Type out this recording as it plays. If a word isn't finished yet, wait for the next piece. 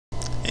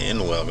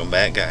And welcome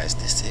back, guys.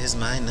 This is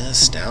my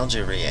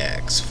nostalgia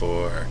reacts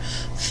for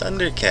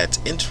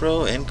Thundercats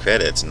intro and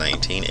credits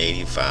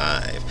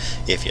 1985.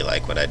 If you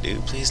like what I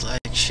do, please like,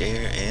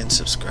 share, and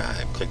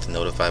subscribe. Click the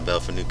notify bell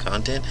for new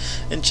content,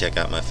 and check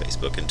out my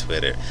Facebook and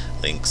Twitter.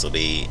 Links will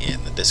be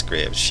in the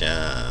description,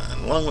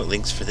 along with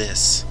links for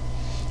this,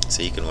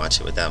 so you can watch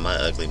it without my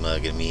ugly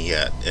mug and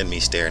me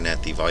staring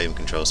at the volume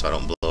control, so I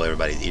don't blow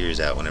everybody's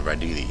ears out whenever I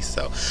do these.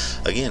 So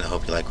again, I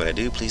hope you like what I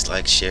do. Please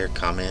like, share,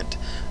 comment,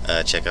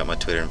 check out my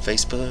Twitter and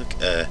Facebook.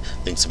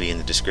 Links will be in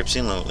the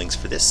description, along with links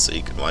for this, so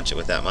you can watch it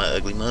without my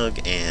ugly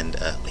mug, and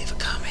leave a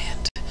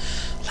comment.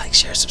 Like,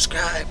 share,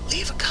 subscribe,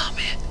 leave a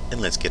comment,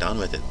 and let's get on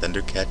with it.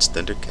 Thundercats,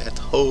 Thundercats,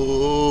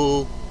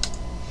 ho!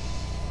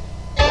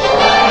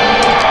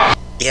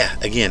 Yeah,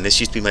 again, this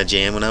used to be my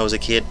jam when I was a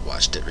kid.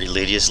 Watched it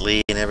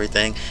religiously and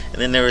everything.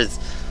 And then there was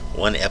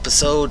one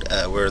episode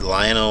where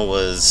Lionel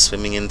was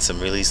swimming in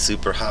some really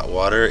super hot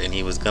water and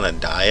he was gonna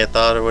die, I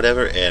thought, or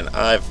whatever. And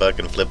I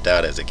fucking flipped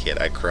out as a kid.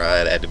 I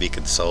cried. I had to be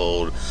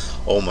consoled.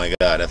 Oh my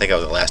god! I think that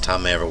was the last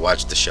time I ever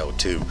watched the show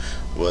too.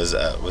 Was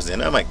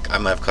in. I might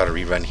have caught a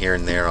rerun here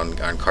and there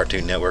on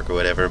Cartoon Network or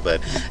whatever.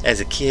 But as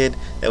a kid,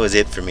 that was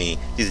it for me.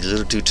 He's a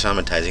little too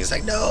traumatizing. It's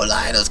like, no,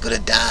 Lionel's gonna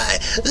die.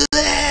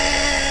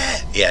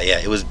 Yeah,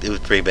 it was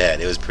pretty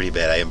bad. It was pretty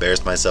bad. I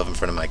embarrassed myself in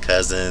front of my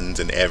cousins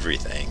and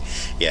everything.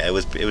 Yeah, it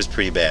was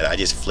pretty bad. I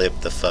just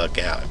flipped the fuck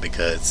out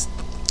because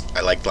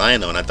I liked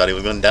Lionel and I thought he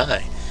was gonna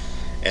die.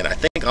 And I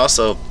think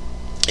also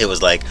it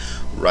was like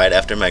right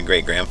after my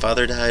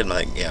great-grandfather died.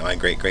 My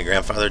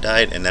great-great-grandfather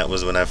died, and that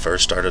was when I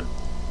first started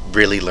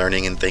really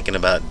learning and thinking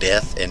about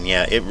death. And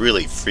yeah, it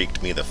really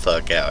freaked me the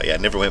fuck out. Yeah, I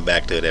never went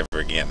back to it ever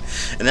again.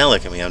 And now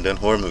look at me, I'm doing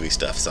horror movie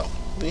stuff. So,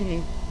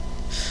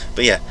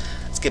 but yeah,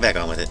 let's get back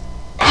on with it.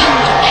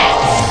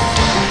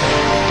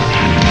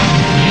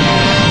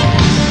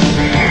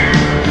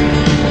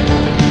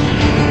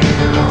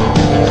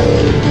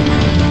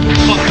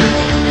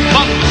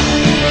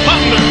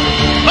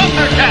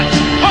 Thundercats!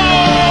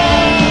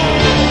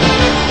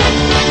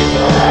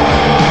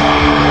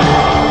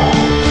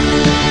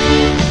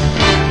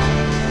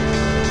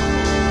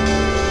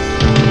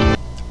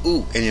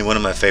 Ooh, and one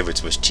of my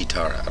favorites was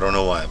Cheetara. I don't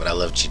know why, but I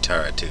love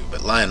Cheetara too.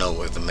 But Lionel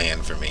was the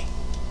man for me.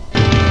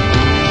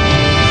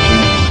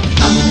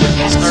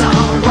 Thundercats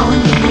are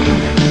on the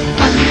move.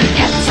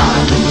 Thundercats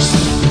are loose.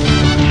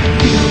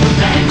 Feel the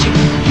magic,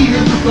 hear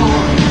the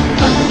roar.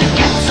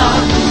 Thundercats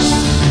are loose.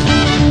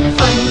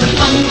 Thunder,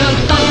 thunder,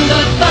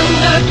 thunder,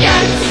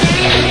 Thundercats.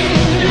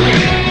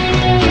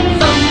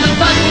 Thunder,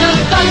 thunder,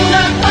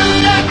 thunder,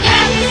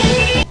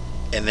 Thundercats.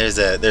 And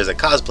there's a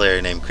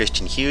cosplayer named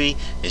Christian Huey,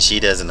 and she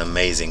does an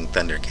amazing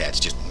Thundercats.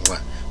 Just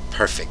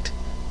perfect.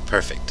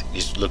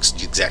 Just looks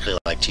exactly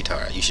like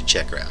Cheetara. You should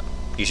check her out.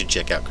 You should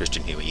check out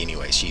Christian Huey.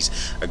 Anyway, she's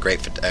a great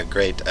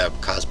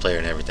cosplayer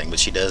and everything. But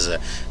she does the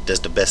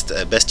best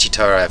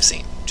Cheetara I've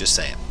seen. Just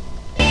saying.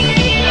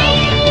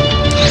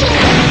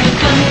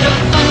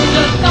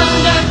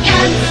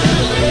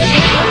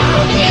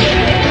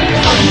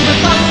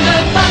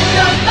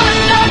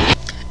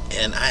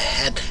 And I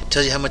had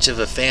tell you how much of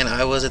a fan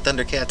I was of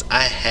Thundercats.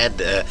 I had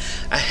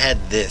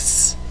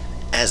this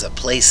as a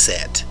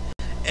playset,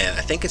 and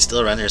I think it's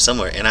still around here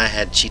somewhere. And I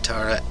had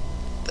Cheetara,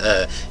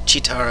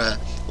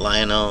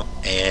 Lionel,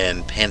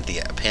 and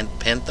Panthar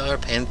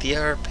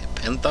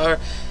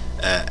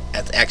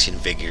as action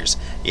figures.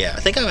 Yeah, I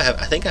think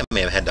I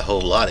may have had the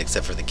whole lot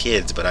except for the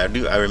kids, but I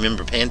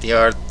remember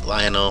Panthar,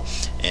 Lionel,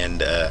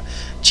 and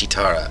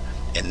Cheetara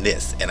and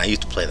this, and I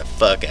used to play the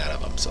fuck out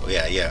of them. So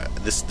yeah,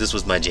 this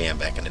was my jam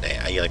back in the day.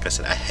 Like I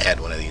said, I had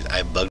one of these.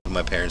 I bugged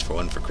my parents for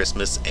one for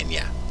Christmas, and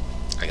yeah,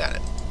 I got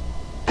it.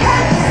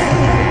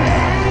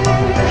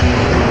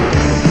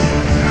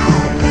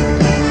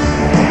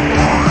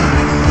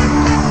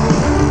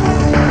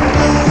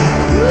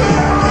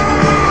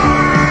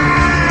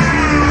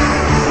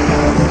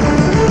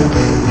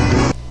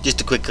 Just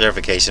a quick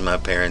clarification, my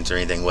parents or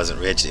anything wasn't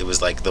rich. It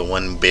was like the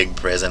one big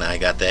present I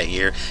got that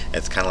year.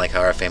 It's kind of like how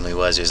our family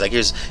was. It was like,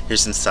 here's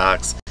some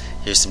socks,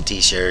 here's some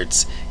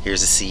t-shirts,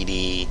 here's a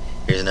CD,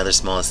 here's another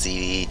small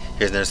CD,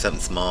 here's another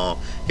something small,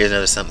 here's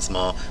another something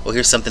small. Well,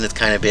 here's something that's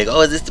kind of big. Oh,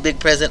 is this the big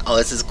present? Oh,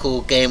 this is a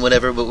cool game,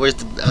 whatever, but where's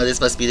the, oh,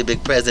 this must be the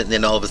big present. And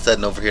then all of a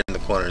sudden over here in the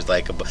corner is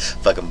like a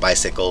fucking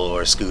bicycle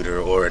or a scooter,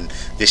 or in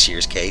this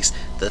year's case,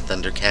 the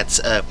Thundercats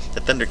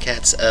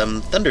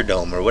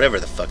Thunderdome, or whatever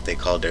the fuck they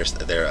called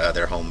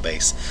their home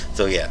base.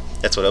 So yeah,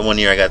 that's what one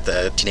year I got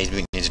the Teenage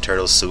Mutant Ninja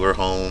Turtles sewer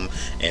home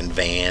and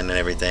van and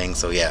everything.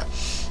 So yeah,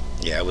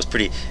 it was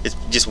pretty. It's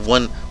just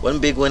one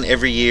big one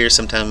every year.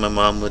 Sometimes my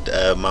mom would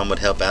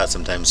help out.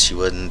 Sometimes she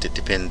wouldn't. It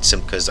depends.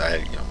 Because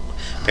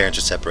parents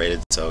were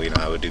separated, so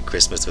I would do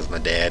Christmas with my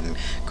dad and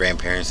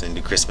grandparents and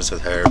do Christmas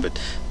with her.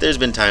 But there's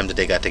been times that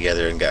they got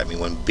together and got me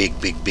one big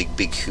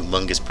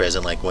humongous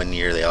present. Like one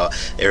year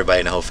everybody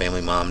in the whole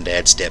family, mom,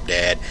 dad,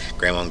 stepdad,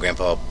 grandma and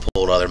grandpa,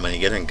 pulled all their money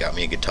together and got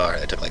me a guitar.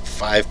 It took like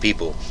 5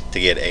 people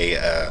to get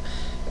a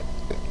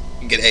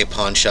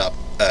pawn shop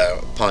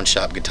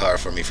guitar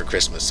for me for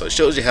Christmas. So it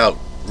shows you how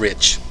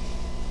rich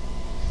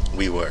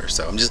we were.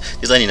 So I'm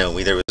just letting you know,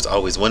 there was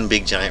always one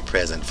big giant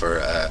present for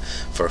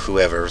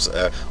whoever's,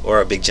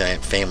 or a big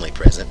giant family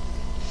present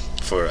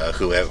for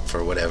whoever,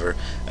 for whatever.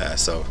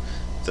 So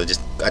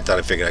just I thought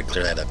I figured I'd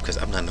clear that up, because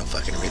I'm not no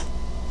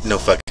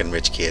fucking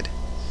rich kid.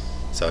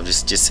 So I'm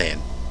just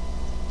saying.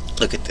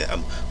 Look at that.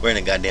 I'm wearing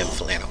a goddamn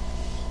flannel.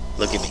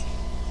 Look at me.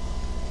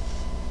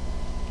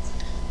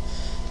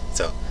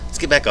 So let's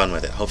get back on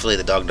with it. Hopefully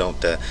the dog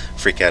don't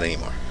freak out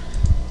anymore.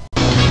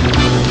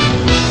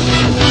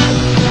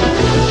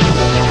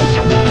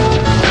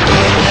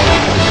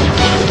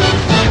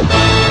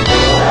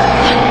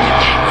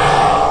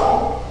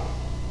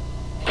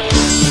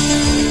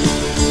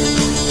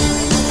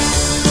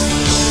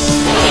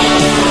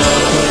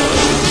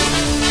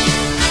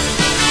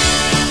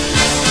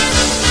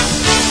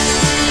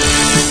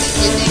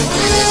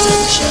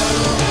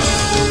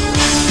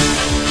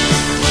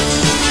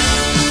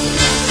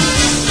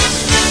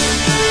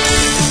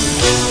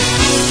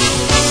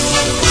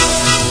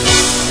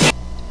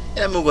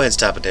 I'm gonna go ahead and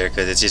stop it there,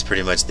 because it's just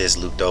pretty much this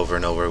looped over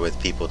and over with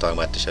people talking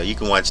about the show. You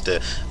can watch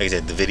like I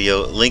said, the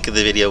video link of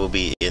the video will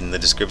be in the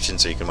description,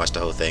 so you can watch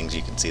the whole thing, so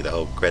you can see the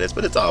whole credits.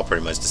 But it's all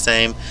pretty much the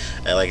same.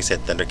 Like I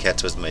said,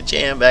 Thundercats was my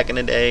jam back in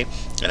the day,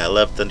 and I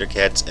loved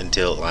Thundercats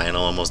until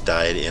Lionel almost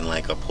died in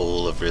like a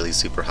pool of really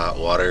super hot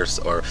water,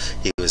 or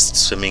he was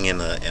swimming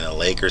in a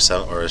lake or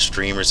something, or a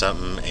stream or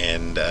something,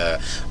 and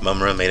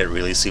Mumra made it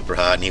really super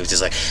hot, and he was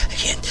just like, I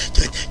can't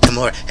do it no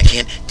more, I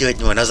can't do it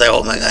no more. And I was like,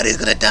 oh my god, he's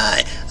gonna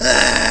die.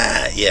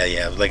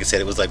 Yeah. Like I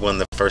said, it was like one of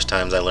the first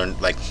times I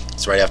learned. Like,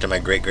 it's right after my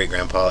great great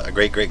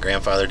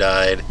grandfather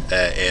died,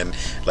 and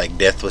like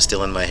death was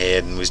still in my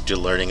head, and was still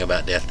learning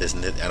about death, this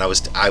and that, and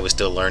I was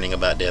still learning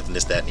about death and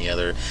this, that, and the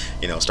other.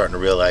 You know, starting to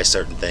realize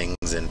certain things,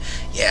 and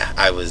yeah,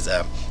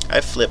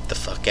 I flipped the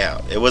fuck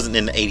out. It wasn't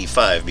in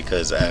 '85,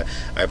 because I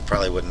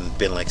probably wouldn't have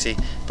been like, see,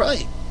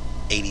 probably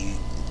 80,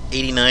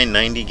 89,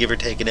 90, give or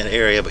take, in that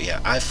area. But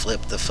yeah, I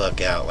flipped the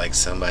fuck out like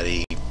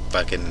somebody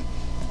fucking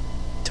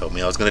told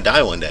me I was gonna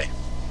die one day.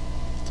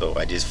 So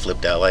I just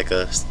flipped out like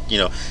a,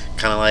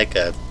 kind of like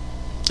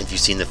if you've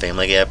seen the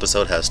Family Guy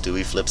episode, how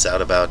Stewie flips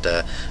out about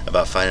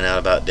finding out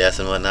about death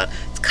and whatnot.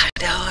 It's kind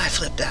of how I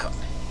flipped out.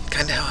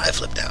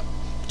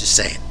 Just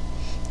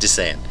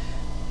saying.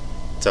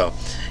 So,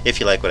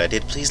 if you like what I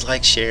did, please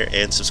like, share,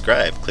 and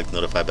subscribe. Click the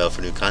notify bell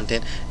for new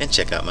content, and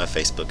check out my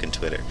Facebook and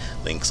Twitter.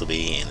 Links will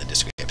be in the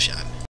description.